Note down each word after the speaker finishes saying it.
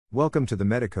Welcome to the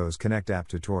Medicos Connect app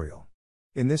tutorial.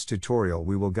 In this tutorial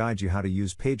we will guide you how to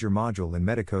use Pager module in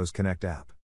Medicos Connect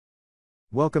app.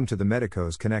 Welcome to the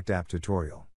Medicos Connect app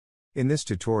tutorial. In this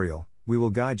tutorial, we will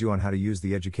guide you on how to use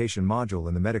the education module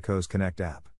in the Medicos Connect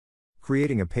app.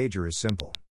 Creating a pager is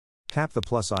simple. Tap the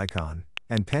plus icon,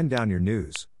 and pen down your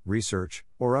news, research,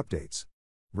 or updates.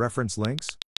 Reference links?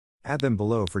 Add them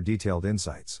below for detailed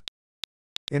insights.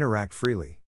 Interact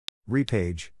freely.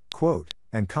 Repage, quote,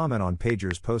 and comment on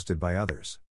pagers posted by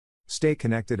others. Stay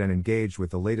connected and engaged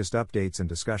with the latest updates and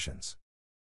discussions.